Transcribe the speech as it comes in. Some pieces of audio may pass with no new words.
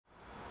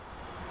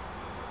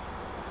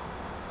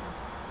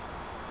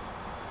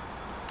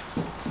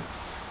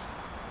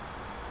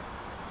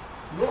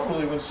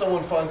Generally, when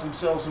someone finds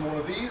themselves in one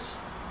of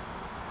these,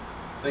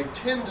 they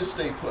tend to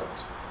stay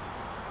put.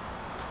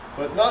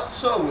 But not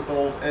so with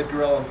old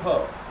Edgar Allan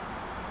Poe.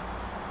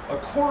 A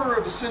quarter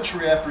of a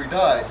century after he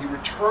died, he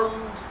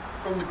returned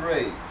from the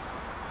grave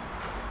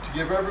to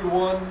give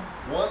everyone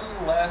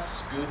one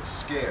last good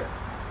scare.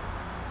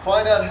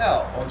 Find out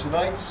how on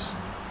tonight's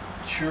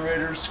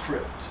Curator's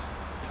Crypt.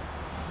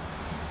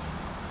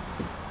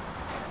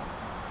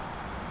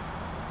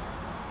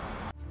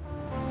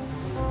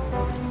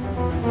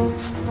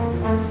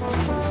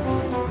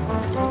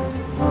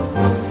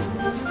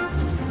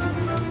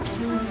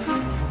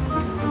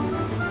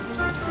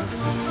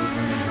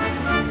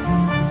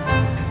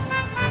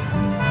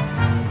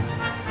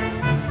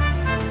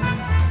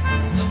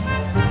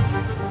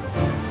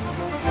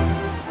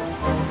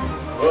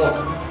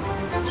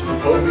 Welcome to the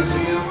Poe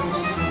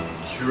Museum's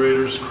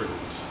Curator's Crypt.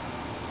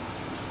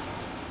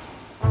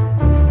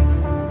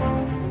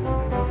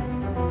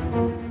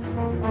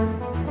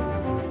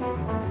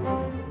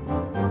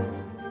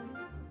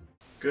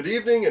 Good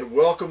evening and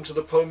welcome to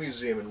the Poe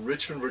Museum in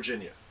Richmond,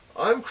 Virginia.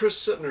 I'm Chris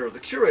Sittner, the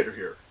curator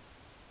here,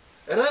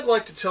 and I'd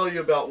like to tell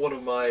you about one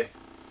of my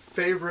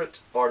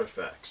favorite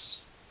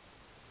artifacts.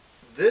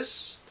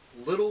 This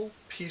little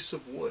piece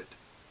of wood,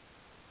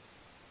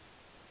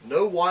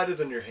 no wider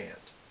than your hand.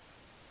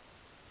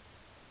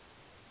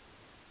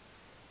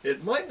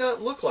 It might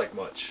not look like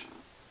much,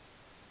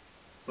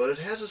 but it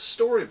has a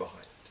story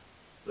behind it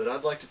that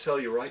I'd like to tell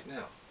you right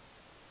now.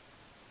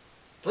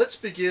 Let's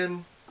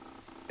begin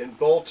in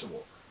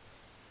Baltimore,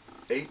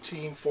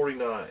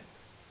 1849.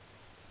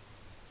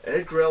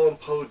 Edgar Allan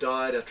Poe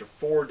died after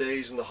 4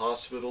 days in the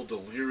hospital,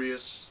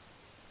 delirious,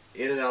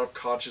 in and out of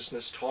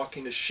consciousness,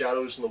 talking to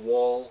shadows in the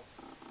wall.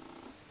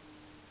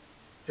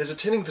 His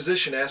attending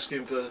physician asked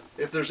him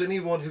if there's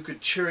anyone who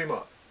could cheer him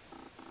up.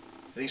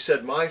 And he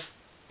said, "My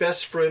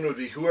best friend would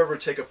be whoever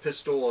would take a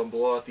pistol and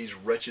blow out these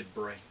wretched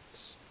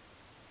brains."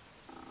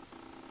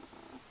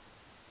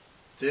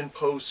 Then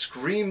Poe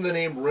screamed the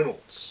name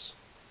Reynolds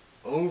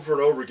over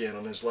and over again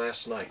on his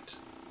last night.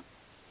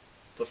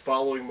 The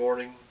following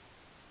morning,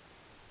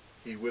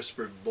 he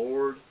whispered,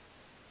 "Lord,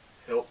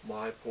 help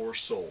my poor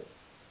soul,"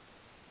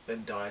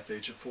 and died at the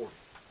age of 40.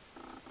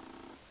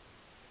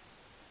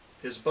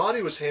 His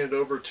body was handed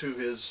over to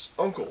his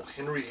uncle,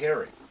 Henry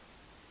Herring.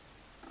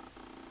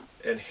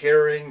 And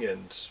Herring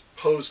and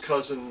Poe's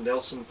cousin,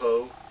 Nelson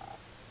Poe,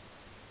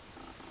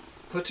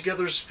 put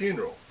together his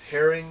funeral.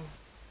 Herring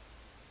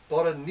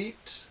bought a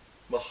neat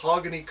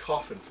mahogany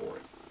coffin for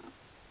him.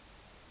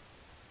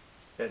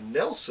 And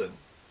Nelson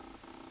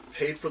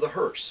paid for the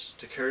hearse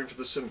to carry him to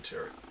the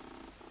cemetery.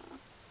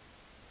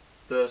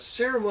 The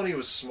ceremony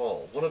was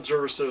small. One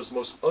observer said it was the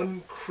most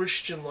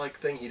unchristian-like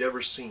thing he'd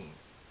ever seen.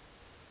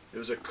 It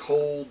was a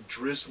cold,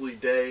 drizzly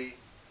day.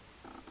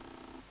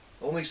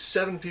 Only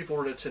 7 people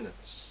were in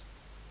attendance.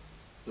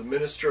 The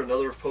minister,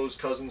 another of Poe's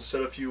cousins,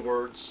 said a few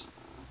words,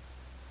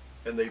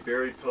 and they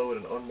buried Poe in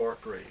an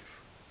unmarked grave.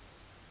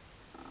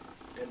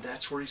 And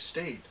that's where he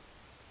stayed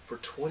for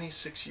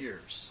 26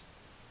 years.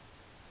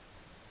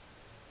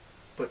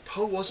 But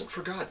Poe wasn't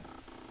forgotten.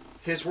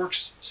 His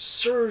works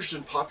surged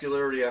in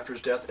popularity after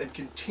his death and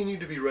continue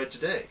to be read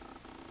today.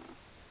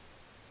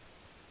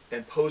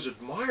 And Poe's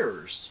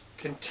admirers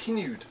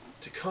continued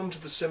to come to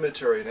the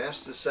cemetery and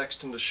ask the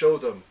sexton to show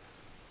them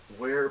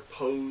where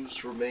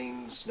Poe's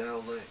remains now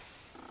lay.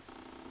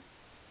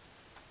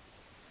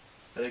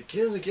 And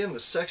again, the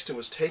sexton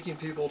was taking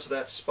people to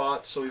that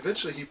spot, so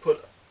eventually he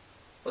put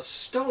a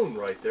stone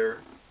right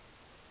there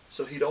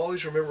so he'd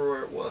always remember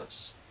where it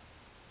was.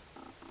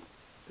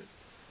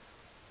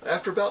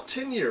 After about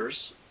 10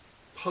 years,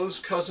 Poe's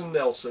cousin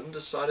Nelson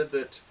decided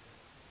that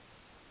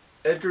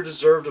Edgar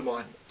deserved a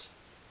monument.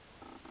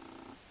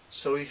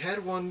 So he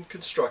had one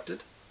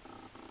constructed,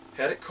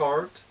 had it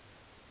carved,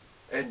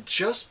 and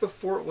just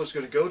before it was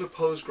going to go to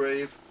Poe's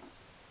grave,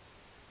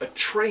 a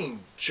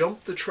train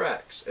jumped the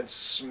tracks and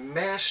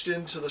smashed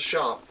into the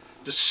shop,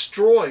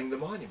 destroying the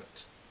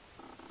monument.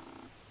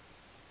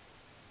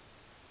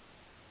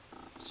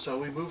 So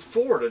we moved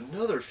forward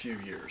another few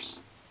years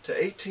to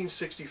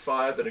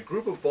 1865, and a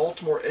group of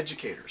Baltimore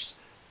educators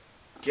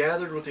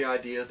gathered with the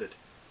idea that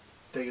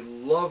they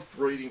loved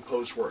reading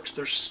Poe's works.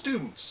 Their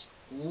students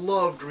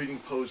loved reading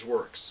Poe's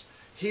works.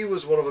 He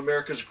was one of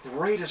America's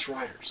greatest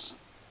writers.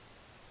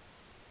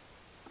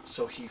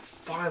 So he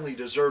finally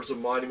deserves a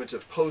monument.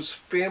 If Poe's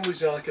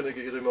family's not going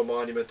to get him a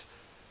monument,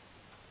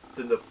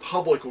 then the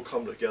public will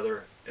come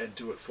together and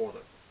do it for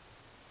them.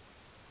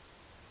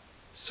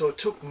 So it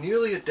took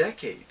nearly a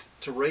decade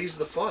to raise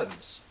the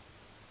funds.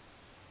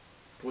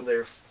 When they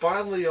were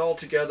finally all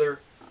together,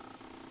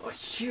 a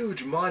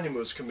huge monument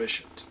was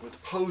commissioned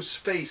with Poe's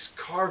face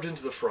carved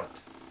into the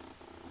front.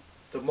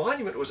 The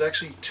monument was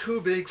actually too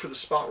big for the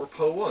spot where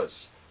Poe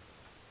was,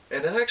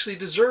 and it actually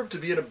deserved to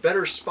be in a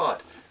better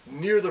spot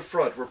near the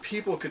front where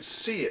people could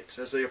see it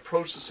as they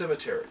approached the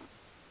cemetery.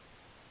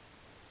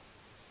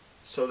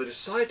 So they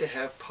decided to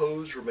have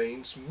Poe's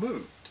remains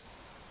moved.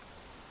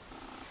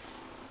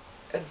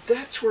 And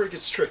that's where it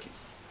gets tricky.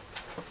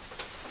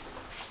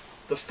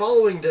 The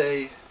following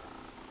day,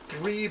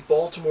 3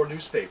 Baltimore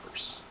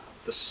newspapers,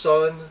 the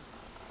Sun,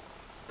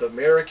 the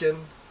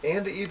American,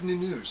 and the Evening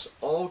News,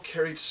 all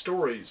carried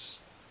stories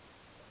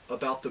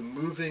about the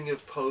moving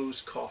of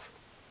Poe's coffin.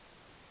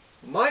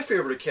 My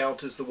favorite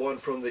account is the one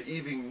from the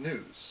Evening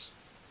News.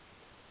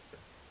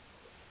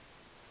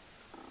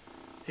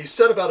 He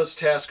set about his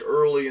task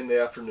early in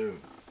the afternoon,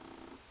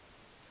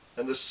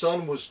 and the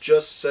sun was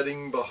just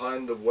setting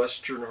behind the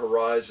western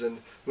horizon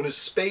when his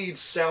spade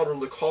sounded on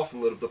the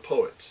coffin lid of the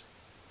poet.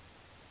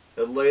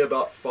 It lay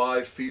about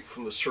 5 feet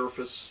from the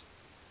surface,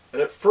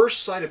 and at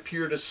first sight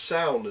appeared as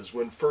sound as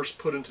when first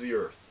put into the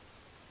earth.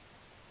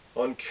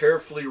 On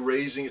carefully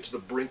raising it to the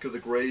brink of the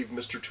grave,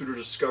 Mr. Tudor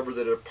discovered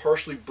that it had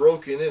partially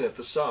broken in at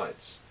the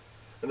sides,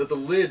 and that the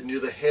lid near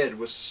the head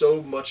was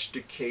so much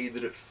decayed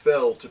that it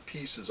fell to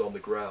pieces on the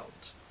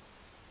ground.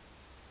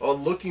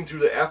 On looking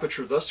through the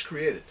aperture thus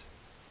created,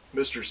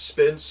 Mr.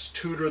 Spence,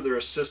 Tudor, their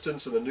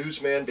assistants, and the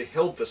newsman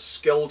beheld the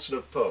skeleton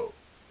of Poe.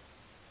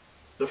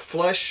 The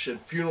flesh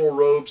and funeral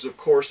robes, of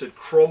course, had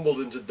crumbled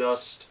into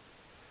dust,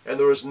 and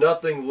there was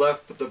nothing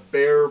left but the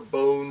bare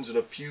bones and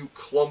a few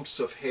clumps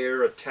of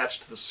hair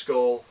attached to the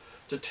skull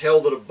to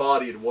tell that a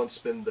body had once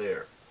been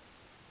there.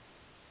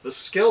 The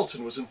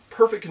skeleton was in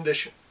perfect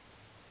condition,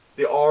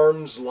 the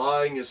arms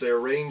lying as they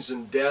arranged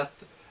in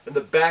death, and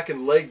the back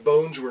and leg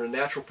bones were in a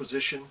natural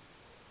position.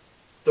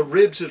 The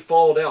ribs had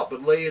fallen out,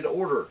 but lay in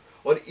order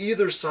on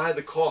either side of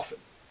the coffin,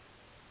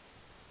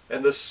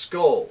 and the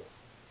skull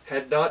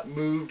had not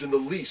moved in the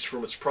least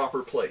from its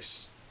proper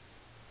place.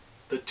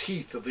 The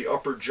teeth of the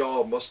upper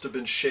jaw must have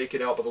been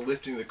shaken out by the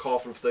lifting of the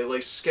coffin, for they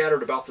lay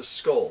scattered about the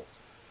skull,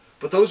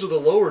 but those of the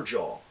lower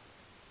jaw,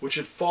 which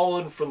had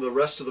fallen from the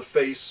rest of the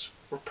face,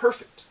 were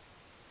perfect,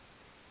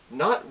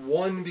 not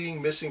one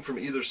being missing from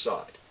either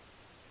side.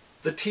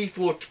 The teeth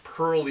looked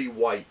pearly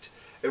white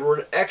and were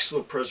in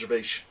excellent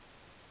preservation.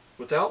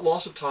 Without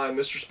loss of time,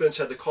 Mr. Spence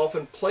had the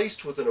coffin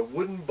placed within a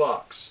wooden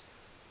box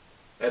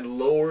and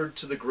lowered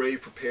to the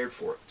grave prepared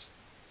for it.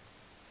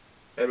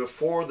 And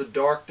before the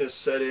darkness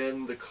set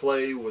in, the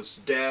clay was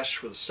dashed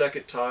for the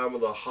second time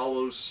on the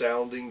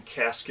hollow-sounding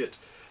casket,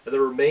 and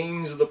the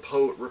remains of the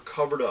poet were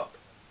covered up,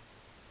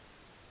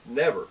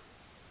 never,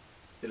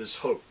 it is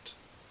hoped,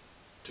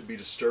 to be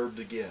disturbed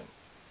again.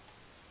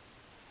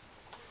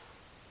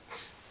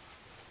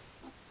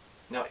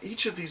 Now,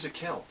 each of these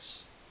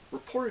accounts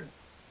reported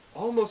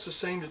almost the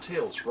same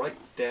details, right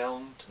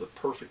down to the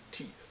perfect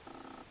teeth,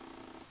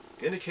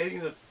 indicating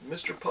that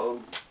Mr.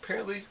 Poe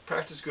apparently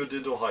practiced good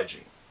dental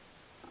hygiene.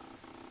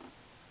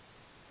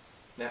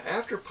 Now,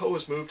 after Poe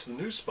was moved to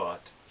the new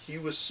spot, he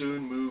was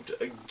soon moved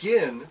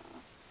again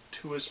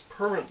to his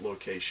permanent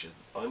location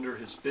under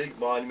his big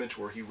monument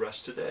where he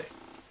rests today.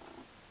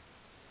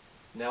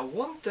 Now,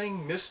 one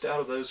thing missed out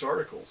of those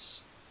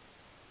articles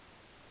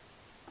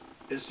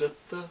is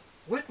that the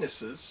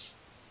witnesses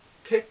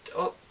picked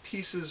up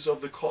pieces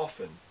of the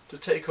coffin to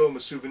take home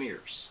as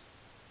souvenirs.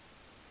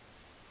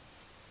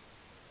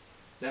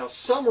 Now,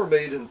 some were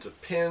made into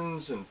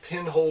pins and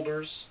pin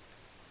holders.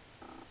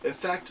 In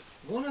fact,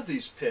 one of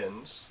these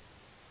pins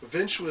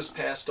eventually was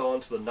passed on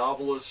to the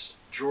novelist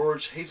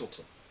George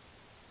Hazleton.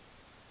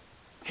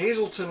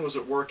 Hazleton was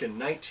at work in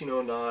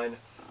 1909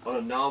 on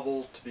a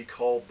novel to be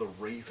called The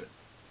Raven,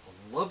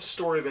 a love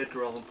story of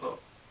Edgar Allan Poe.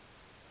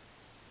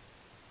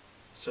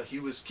 So he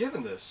was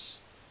given this,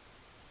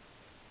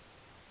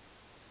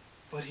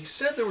 but he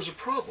said there was a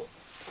problem.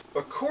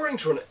 According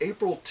to an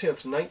April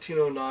 10th,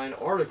 1909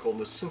 article in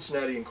the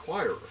Cincinnati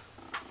Enquirer,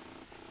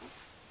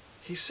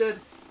 he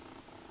said,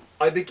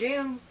 "I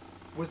began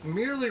with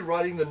merely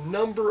writing the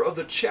number of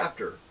the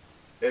chapter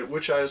at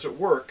which I was at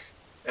work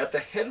at the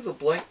head of the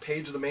blank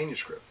page of the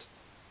manuscript.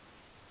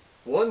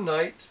 One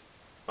night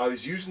I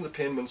was using the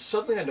pen when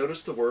suddenly I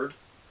noticed the word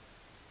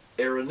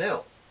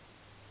Aronel,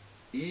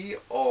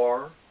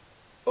 E-R-O-N-E-L,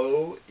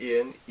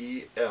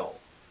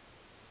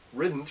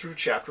 written through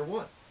chapter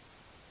 1.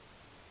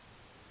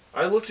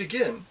 I looked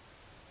again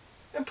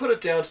and put it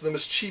down to the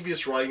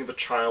mischievous writing of a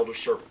child or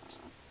servant.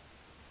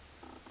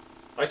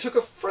 I took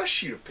a fresh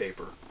sheet of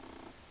paper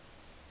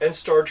and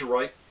started to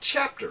write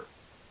chapter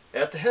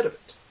at the head of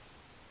it,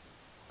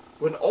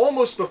 when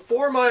almost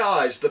before my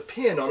eyes the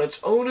pen on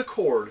its own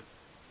accord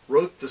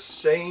wrote the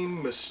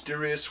same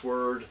mysterious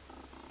word,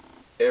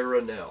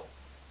 Aronel.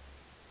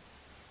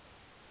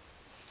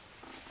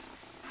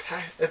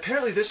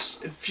 Apparently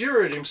this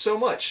infuriated him so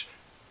much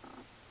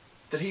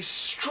that he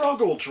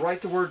struggled to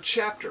write the word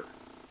chapter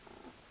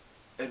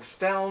and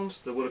found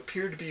that what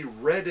appeared to be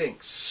red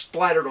ink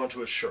splattered onto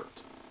his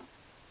shirt.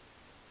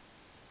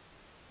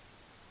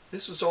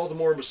 This was all the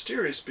more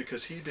mysterious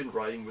because he'd been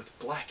writing with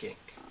black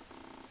ink.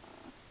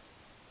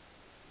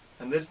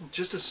 And then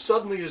just as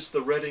suddenly as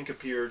the red ink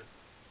appeared,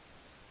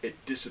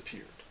 it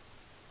disappeared.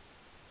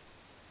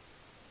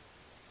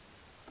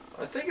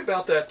 I think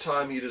about that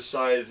time he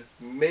decided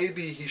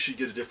maybe he should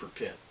get a different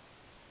pen.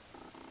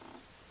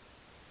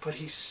 But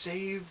he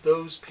saved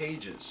those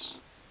pages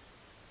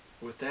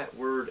with that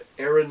word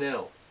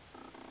Aronel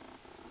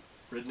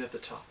written at the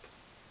top.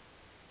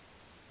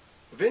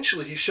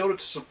 Eventually he showed it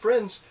to some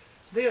friends.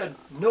 They had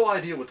no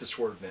idea what this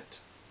word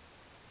meant.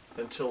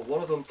 until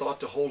one of them thought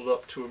to hold it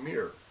up to a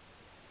mirror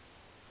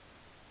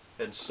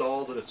and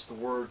saw that it's the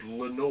word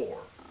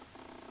Lenore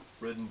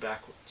written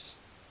backwards.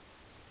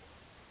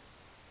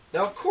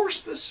 Now, of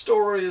course, this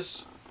story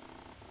is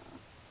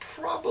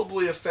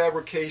probably a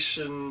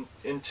fabrication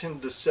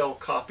intended to sell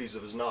copies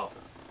of his novel.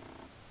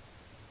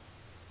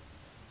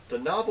 The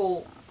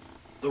novel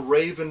The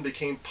Raven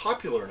became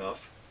popular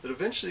enough that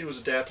eventually it was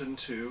adapted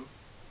into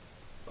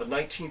a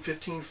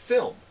 1915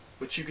 film,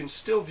 which you can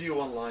still view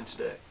online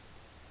today.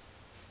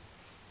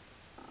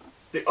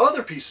 The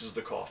other pieces of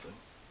the coffin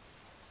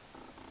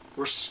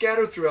were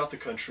scattered throughout the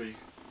country,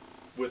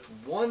 with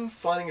one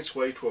finding its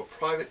way to a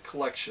private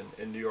collection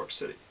in New York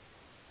City.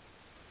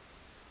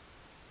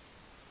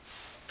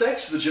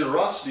 Thanks to the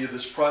generosity of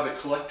this private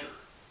collector,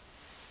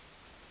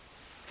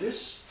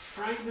 this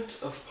fragment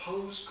of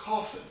Poe's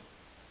coffin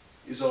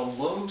is on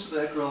loan to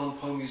the Edgar Allan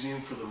Poe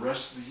Museum for the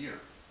rest of the year.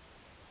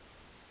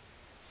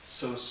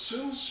 So as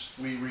soon as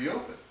we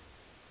reopen,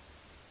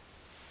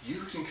 you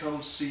can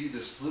come see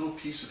this little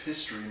piece of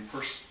history in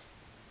person.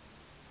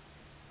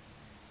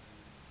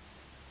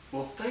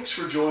 Well, thanks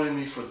for joining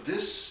me for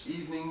this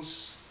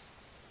evening's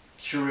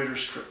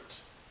Curator's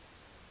Crypt.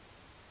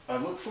 I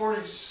look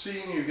forward to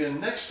seeing you again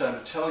next time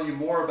to tell you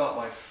more about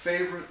my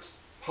favorite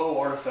Poe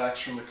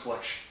artifacts from the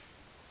collection.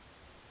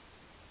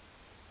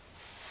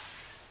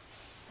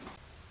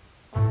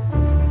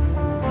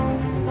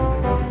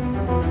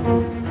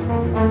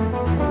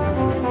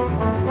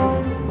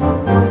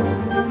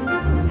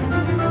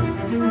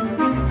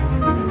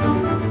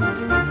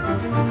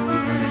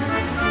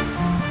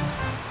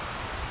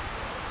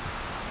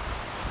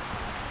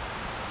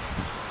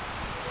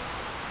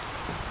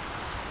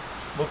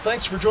 Well,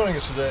 thanks for joining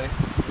us today,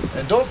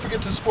 and don't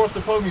forget to support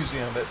the Poe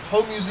Museum at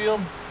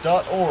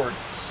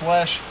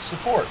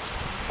poemuseum.org/support,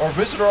 or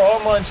visit our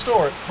online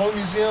store at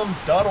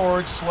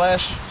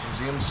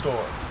poemuseum.org/museum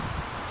store.